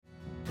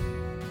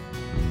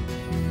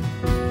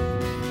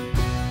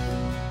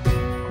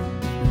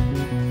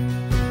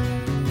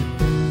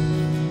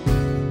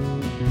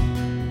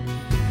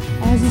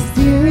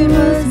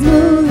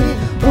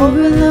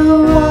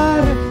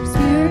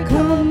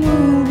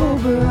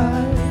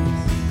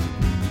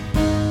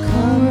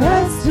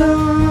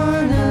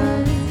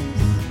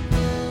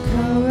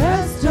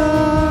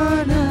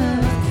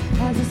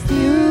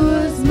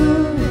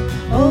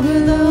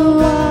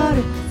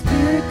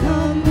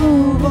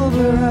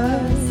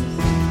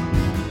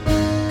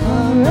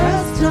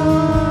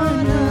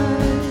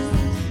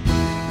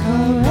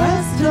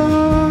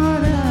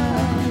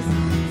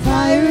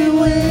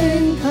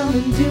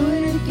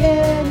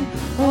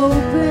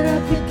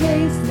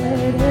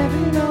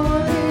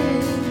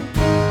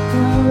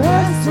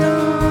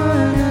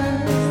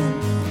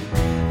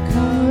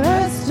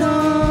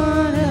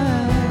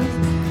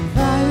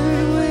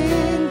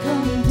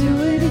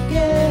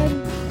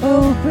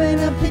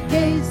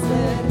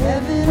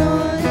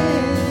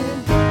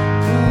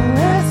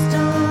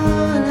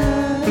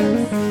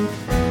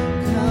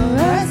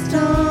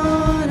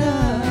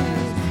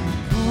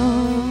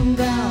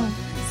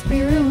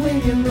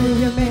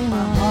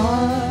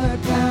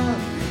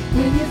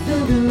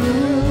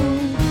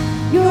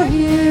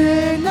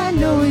here and I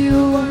know you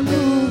are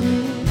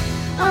moving.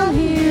 I'm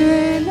here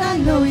and I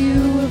know you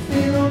will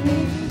fill me.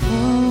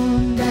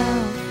 Calm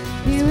down.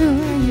 Spirit,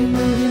 when you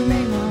move, you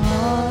make my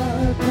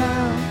heart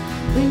pound.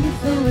 When you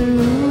fill the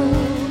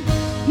room,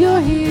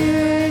 you're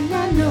here and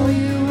I know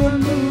you are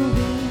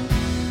moving.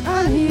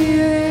 I'm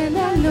here and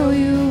I know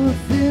you will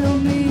fill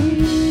me.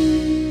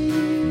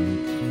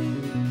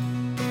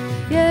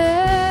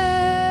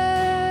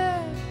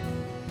 Yeah,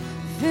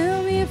 fill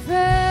me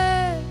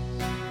afresh.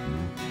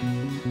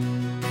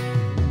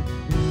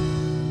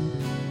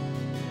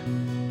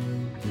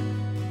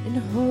 And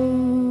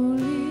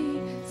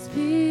Holy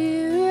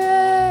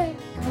Spirit,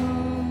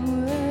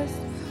 come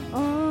rest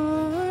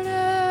on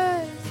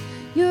us.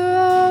 You're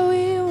all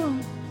we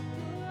want.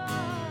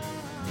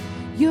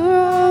 You're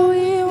all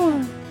we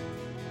want.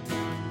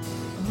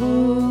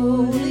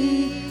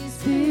 Holy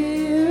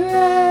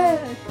Spirit,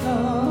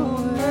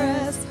 come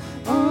rest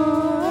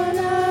on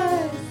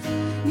us.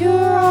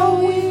 You're all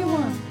we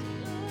want.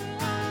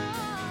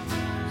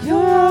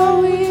 You're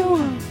all we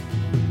want.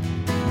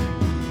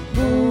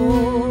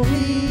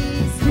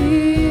 Holy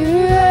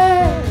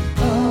Spirit,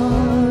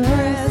 come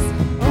rest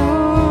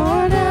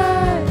on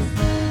us.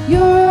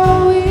 You're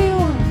all we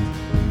want.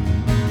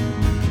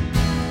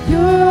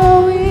 You're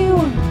all we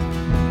want.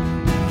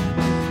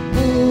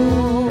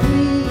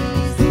 Holy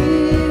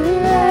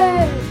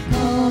Spirit,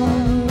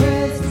 come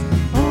rest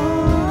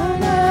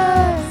on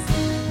us.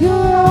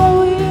 You're all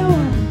we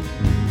want.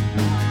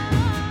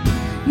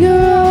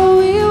 You're all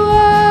we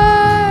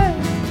want.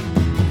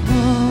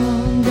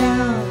 Calm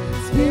down,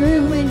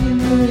 Spirit, when you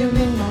move, you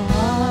make my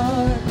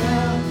heart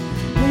pound.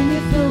 When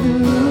you fill the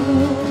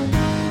room,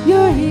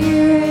 you're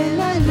here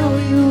and I know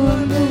you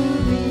are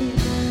moving.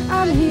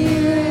 I'm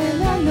here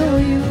and I know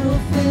you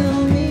will fill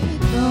me.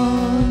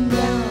 Calm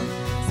down,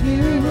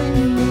 Spirit, when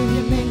you move,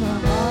 you make my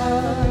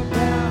heart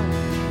pound.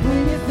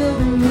 When you fill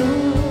the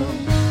room,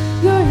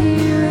 you're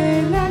here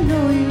and I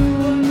know you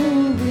are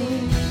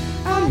moving.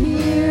 I'm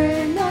here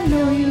and I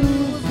know you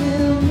will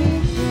fill me.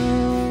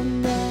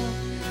 Calm down,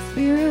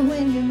 Spirit,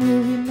 when you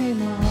move, you make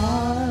my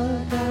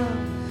heart pound.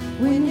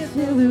 When you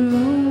fill the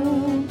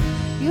room,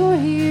 you're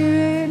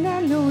here and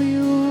I know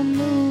you are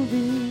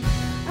moving.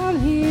 I'm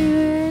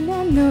here and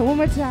I know. One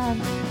more time.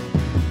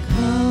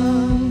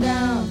 Calm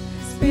down,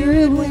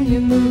 Spirit, when you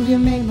move, you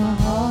make my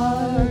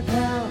heart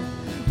pound.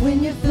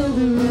 When you fill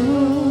the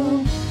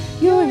room,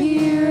 you're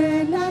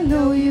here and I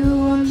know you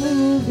are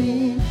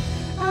moving.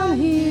 I'm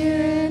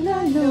here and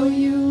I know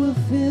you will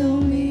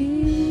fill me.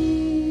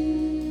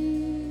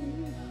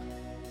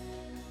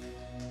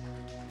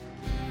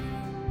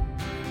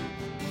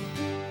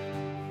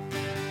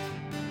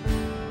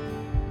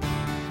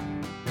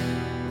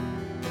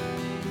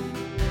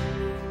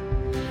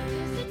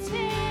 There's a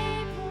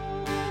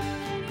table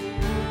that you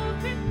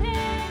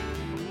prepared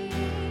for me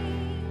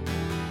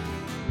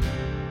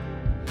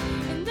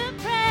in the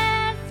presence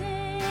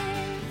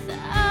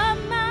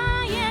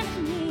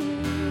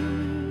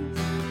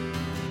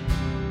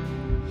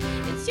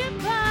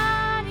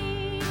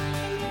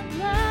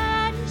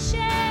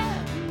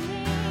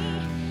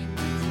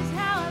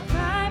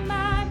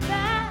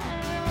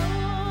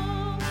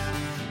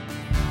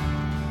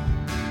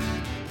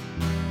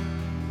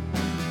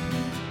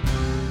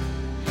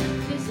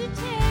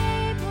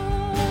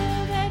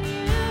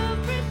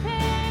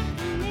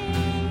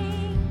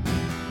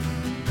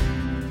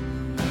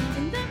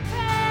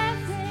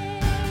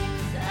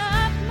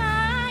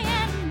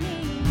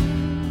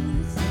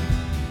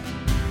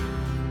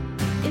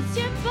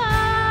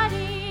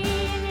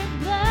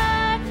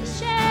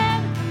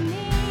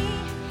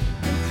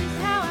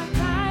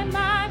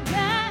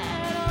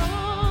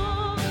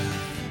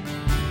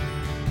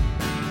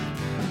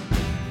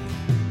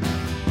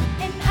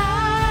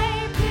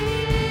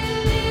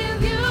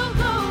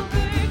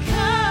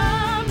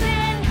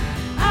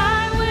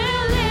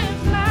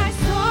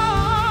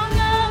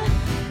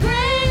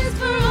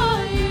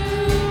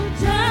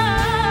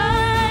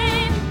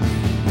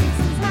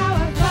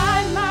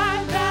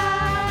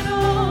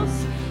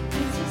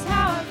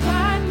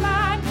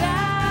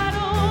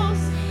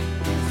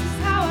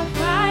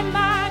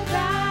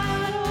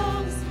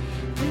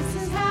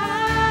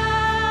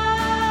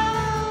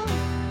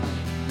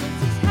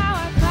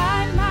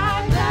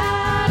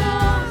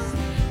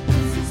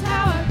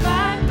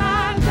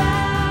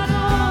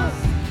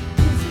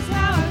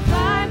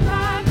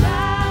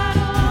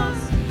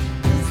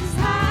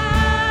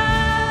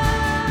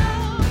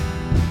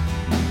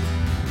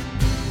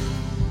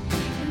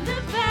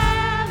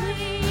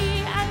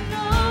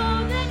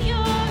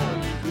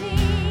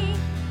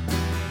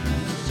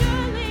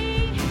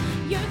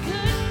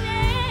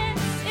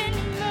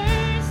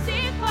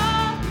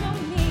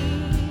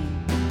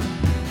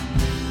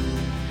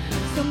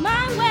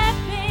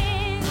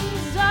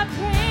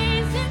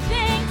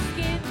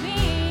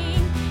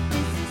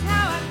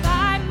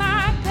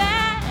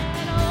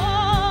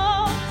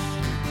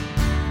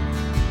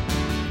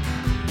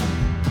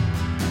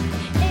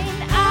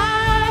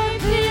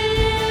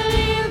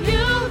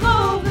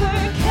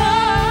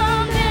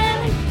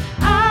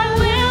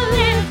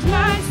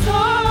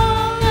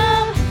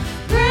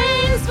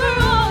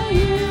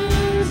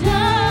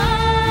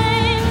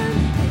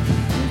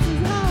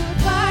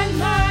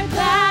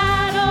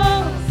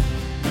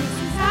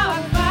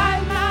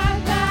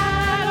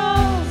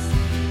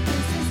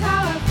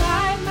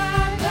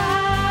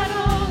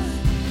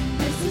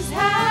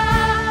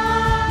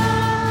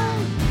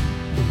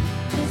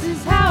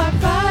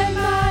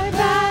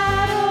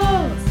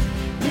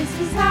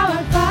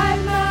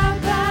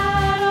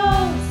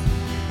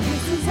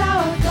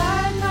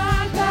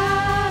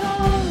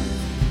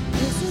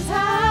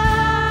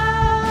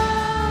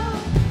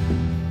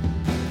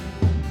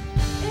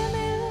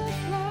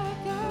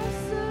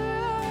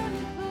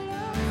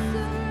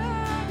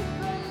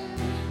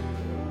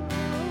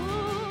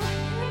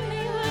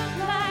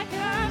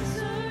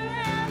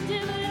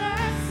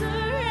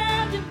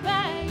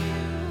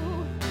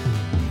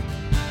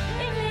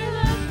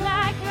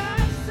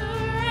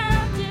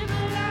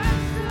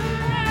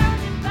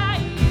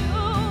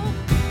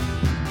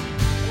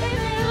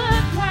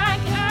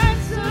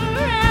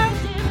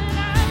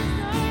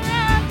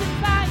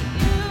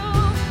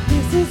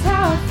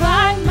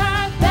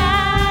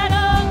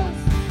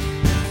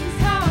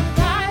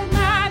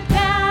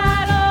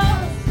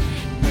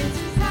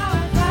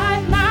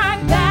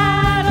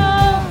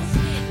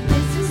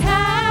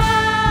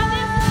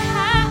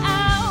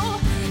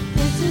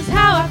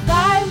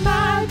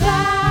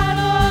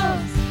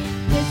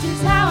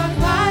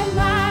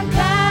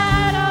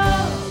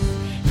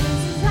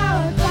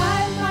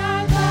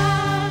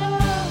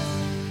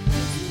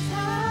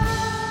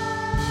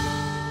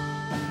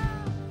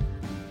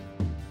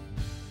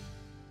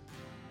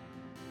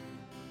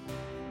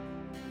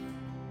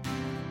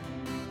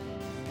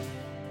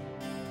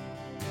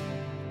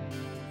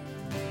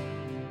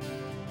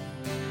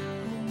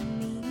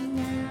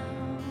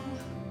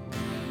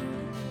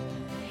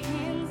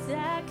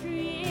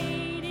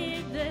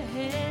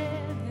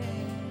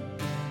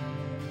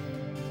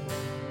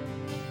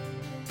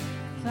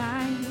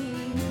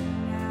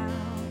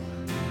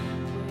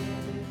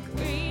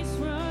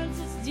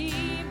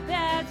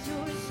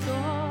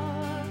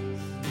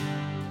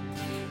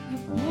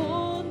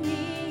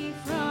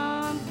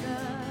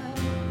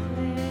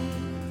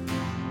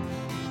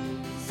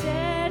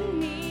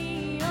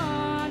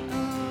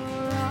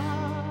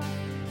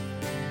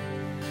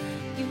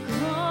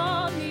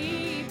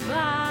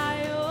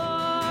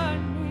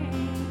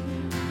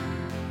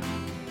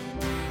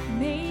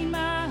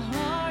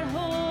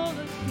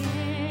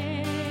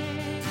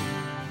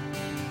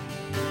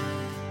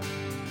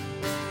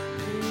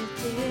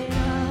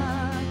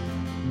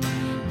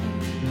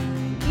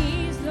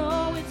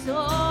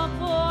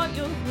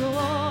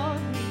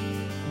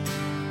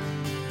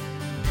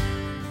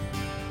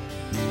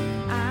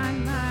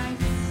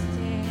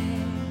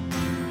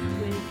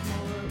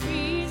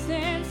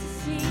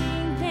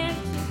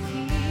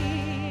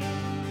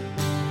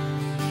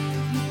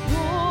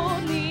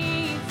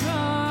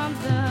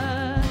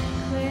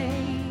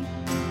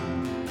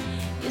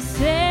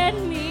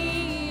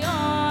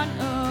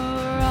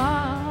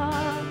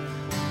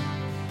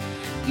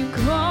You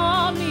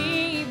call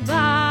me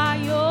by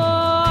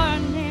your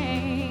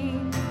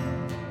name,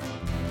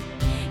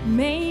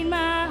 made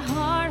my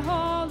heart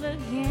whole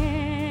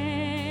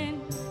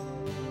again.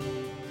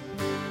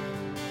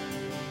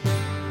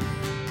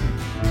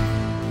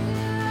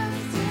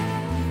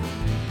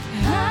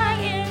 I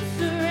in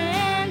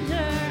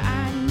surrender,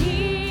 I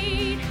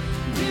need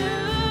you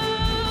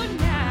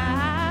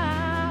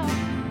now.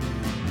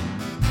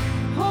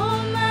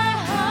 Hold my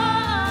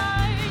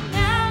heart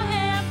now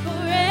and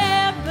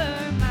forever.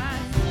 My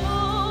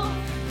soul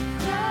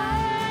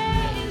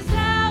cries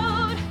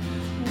out.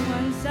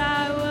 Once I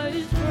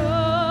was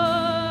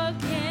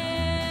broken,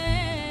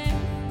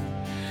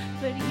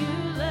 but you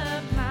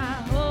loved my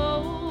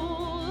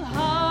whole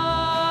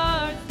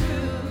heart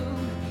through.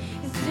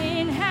 And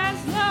sin has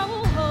no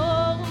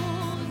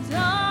hold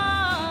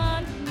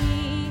on me,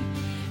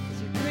 'cause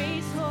your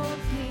grace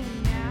holds me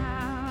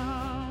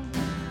now.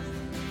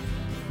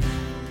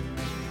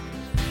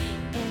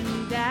 And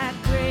that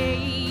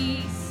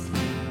grace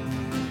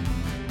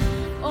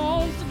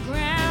owns the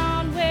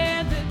ground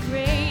where the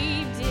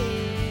grave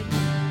did.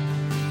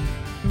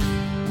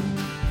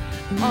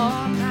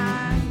 All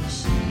my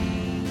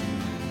shame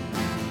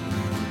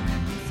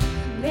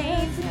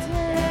lays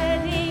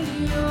dead in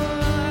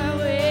your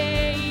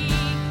wake.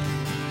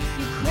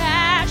 You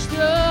crashed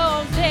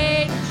those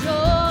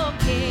angel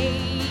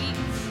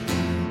gates.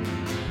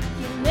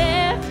 You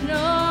left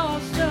no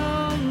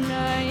stone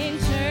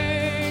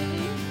unturned.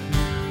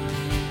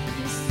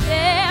 You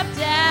stepped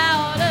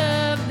out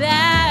of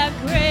that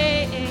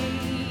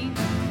grave,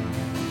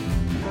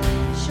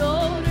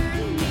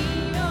 shouldered me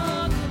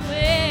all the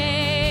way.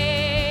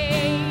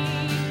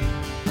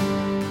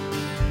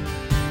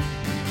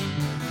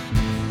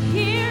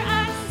 Here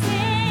I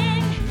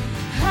stand,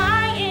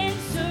 high in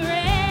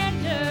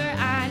surrender.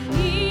 I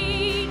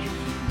need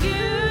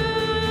you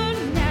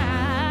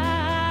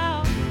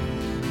now.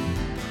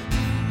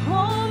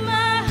 Hold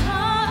my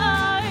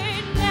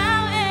heart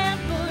now and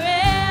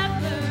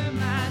forever.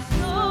 My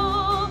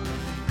soul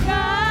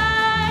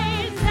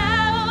cries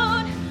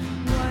out.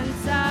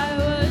 Once I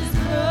was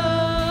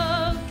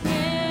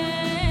broken,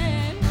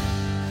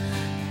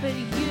 but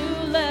you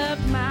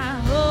loved my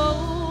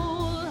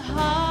whole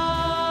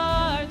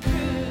heart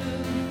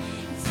through.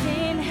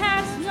 Sin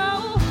has no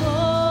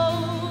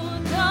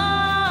hold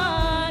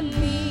on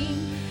me,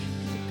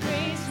 'cause your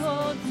grace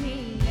holds me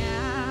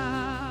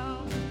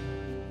now.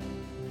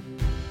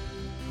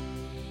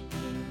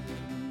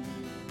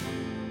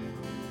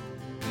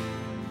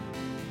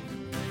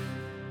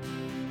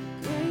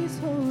 Grace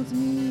holds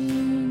me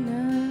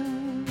now.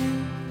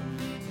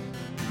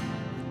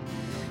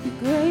 Your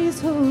grace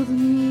holds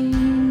me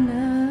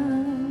now.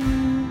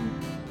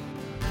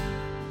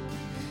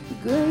 Your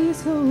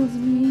grace holds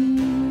me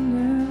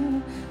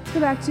now. Let's go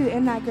back to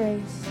in that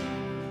grace.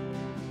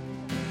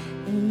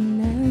 In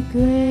that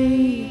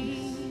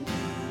grace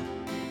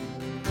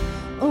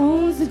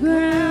owns the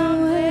ground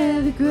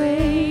where the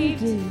grave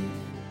did.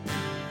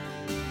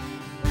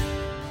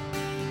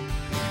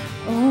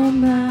 All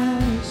my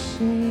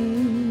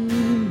shame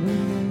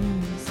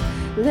remains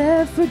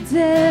left for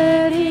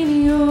dead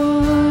in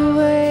your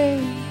way.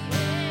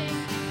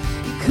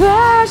 You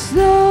crashed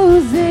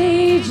those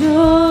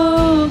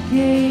angel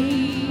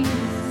gates.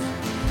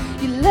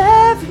 You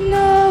left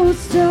no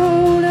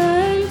stone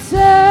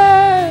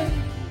unturned.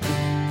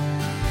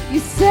 You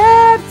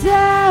stepped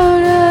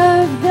out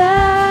of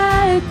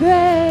that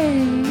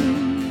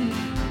grave,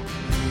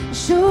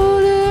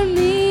 shouldered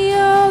me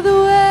all the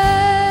way.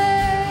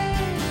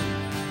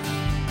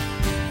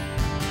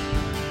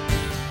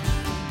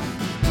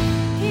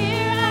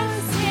 Here I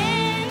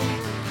stand,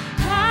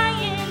 high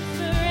in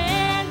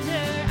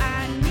surrender.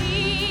 I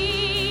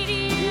need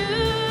you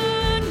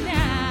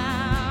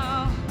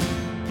now.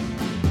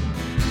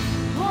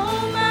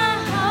 Hold my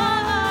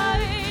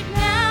heart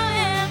now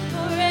and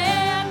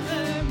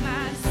forever.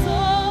 My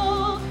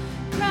soul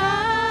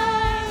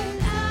cries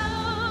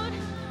out.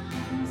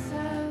 Once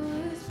I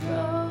was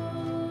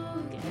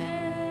broken,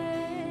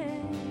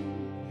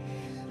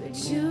 but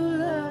you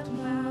loved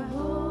my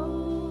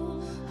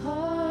whole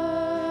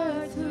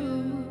heart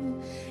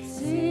through.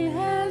 Sin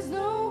has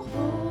no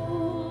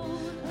hold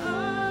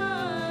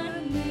on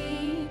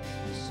me,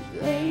 'cause your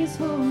grace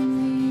holds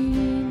me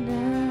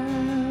now.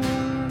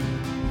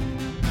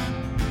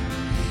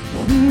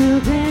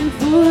 Healed and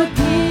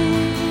forgiven.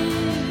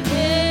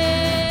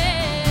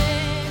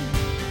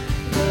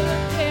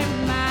 Look where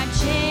my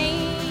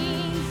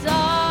chains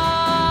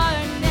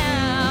are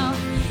now.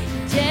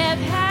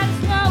 Death has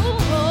no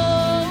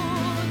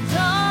hold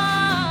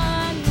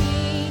on me.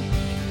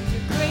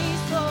 Your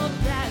grace holds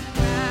that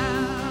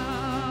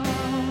ground.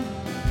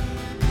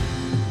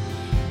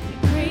 Your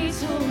grace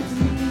holds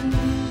me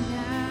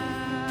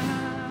now.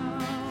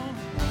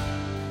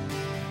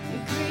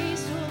 Your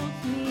grace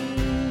holds me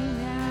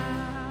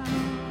now.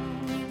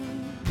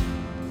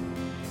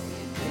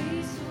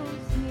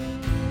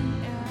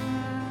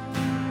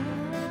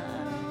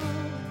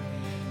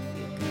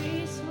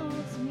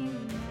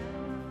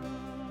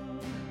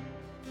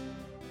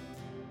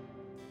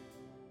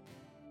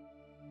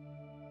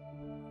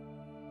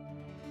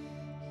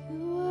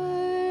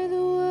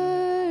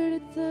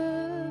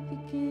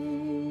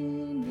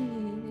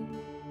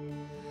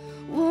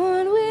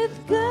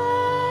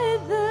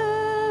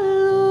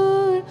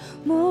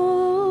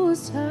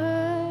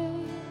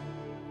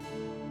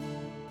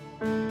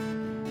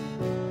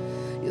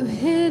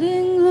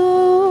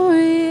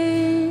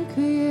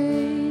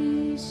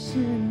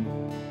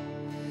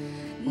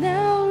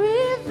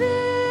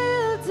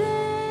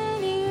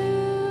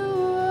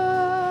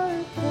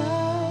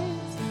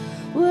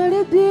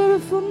 a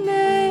beautiful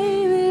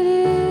name it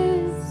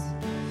is.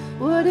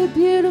 What a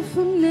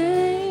beautiful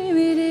name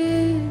it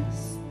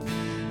is.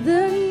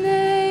 The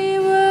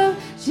name of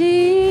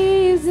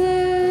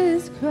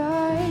Jesus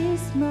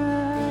Christ,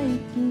 my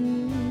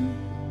King.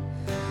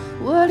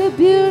 What a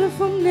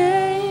beautiful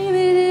name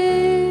it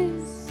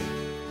is.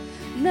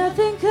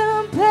 Nothing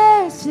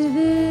compares to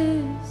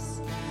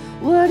this.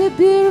 What a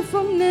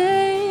beautiful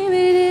name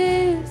it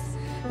is.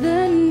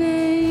 The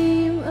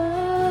name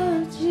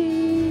of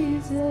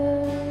Jesus.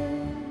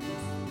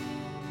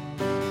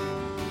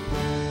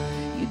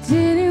 You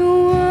didn't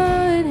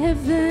want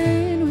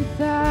heaven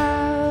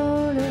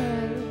without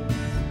us.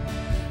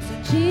 So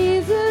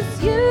Jesus,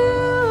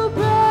 you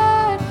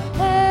brought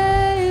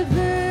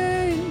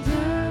heaven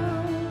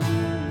down.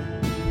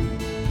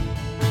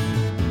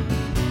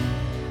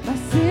 My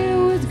sin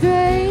was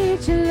great,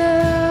 your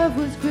love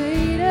was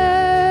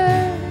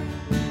greater.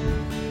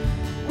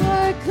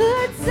 What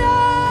could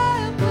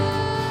separate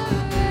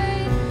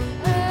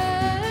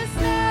us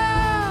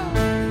now?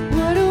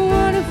 What a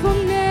wonderful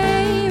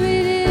name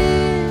it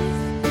is.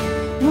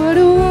 What a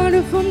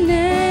wonderful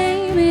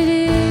name it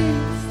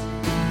is.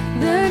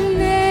 The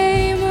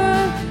name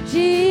of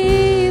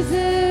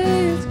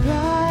Jesus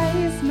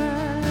Christ,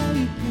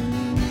 my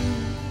King.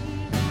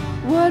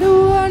 What a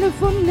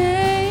wonderful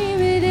name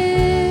it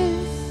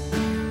is.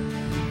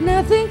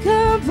 Nothing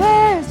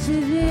compares to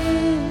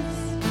this.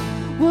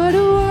 What a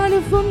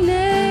wonderful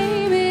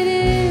name it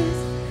is.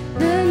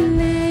 The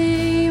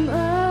name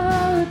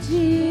of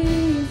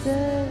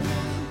Jesus.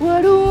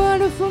 What a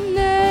wonderful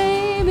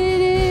name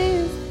it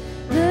is.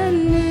 The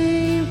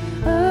name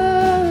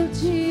of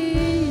Jesus.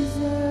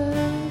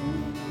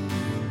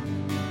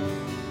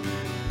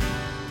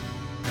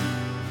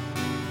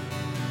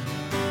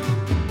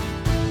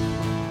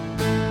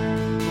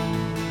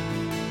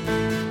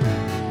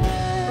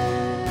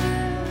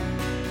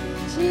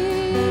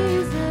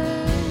 Jesus.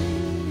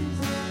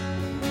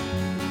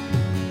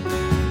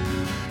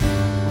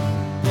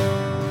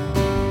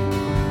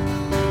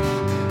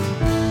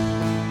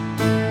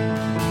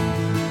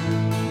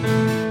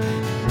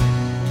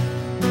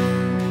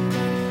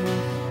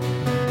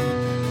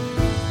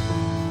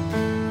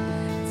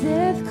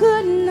 Death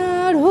could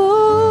not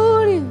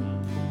hold you.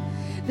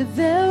 The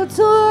veil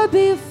tore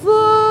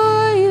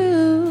before you.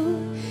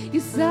 You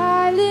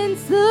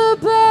silenced the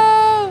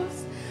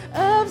boast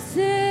of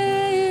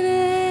sin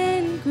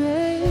and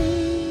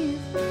grave.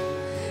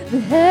 The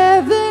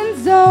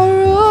heavens are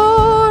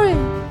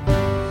roaring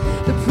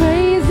the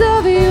praise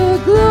of your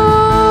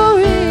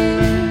glory.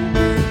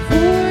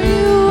 For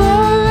you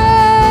are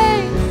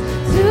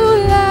raised to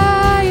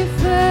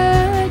life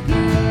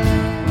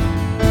again.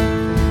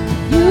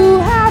 You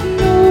have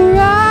no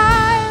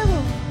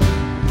rival.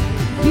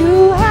 You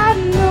have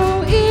no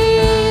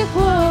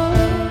equal.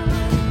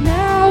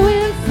 Now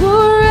and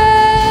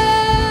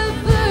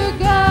forever,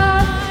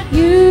 God,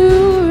 you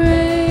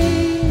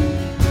reign.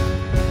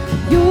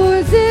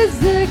 Yours is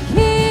the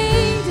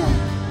kingdom.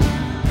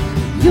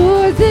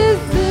 Yours is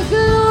the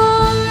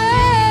glory.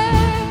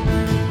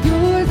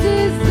 Yours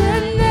is the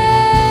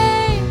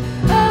name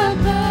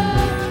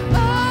above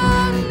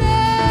all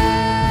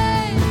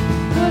names.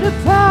 What a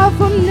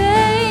powerful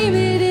name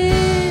it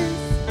is.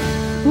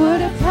 What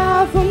a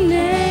powerful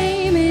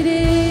name it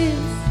is.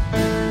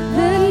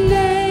 The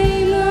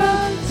name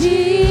of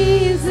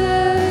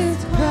Jesus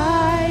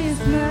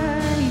Christ,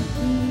 my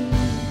King.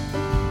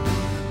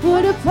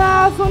 What a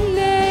powerful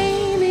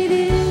name it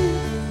is.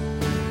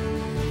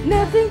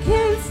 Nothing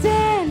can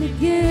stand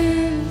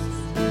against.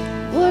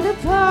 What a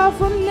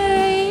powerful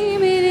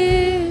name it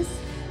is.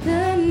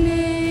 The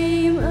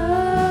name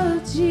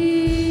of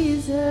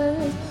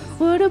Jesus.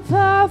 What a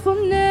powerful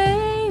name.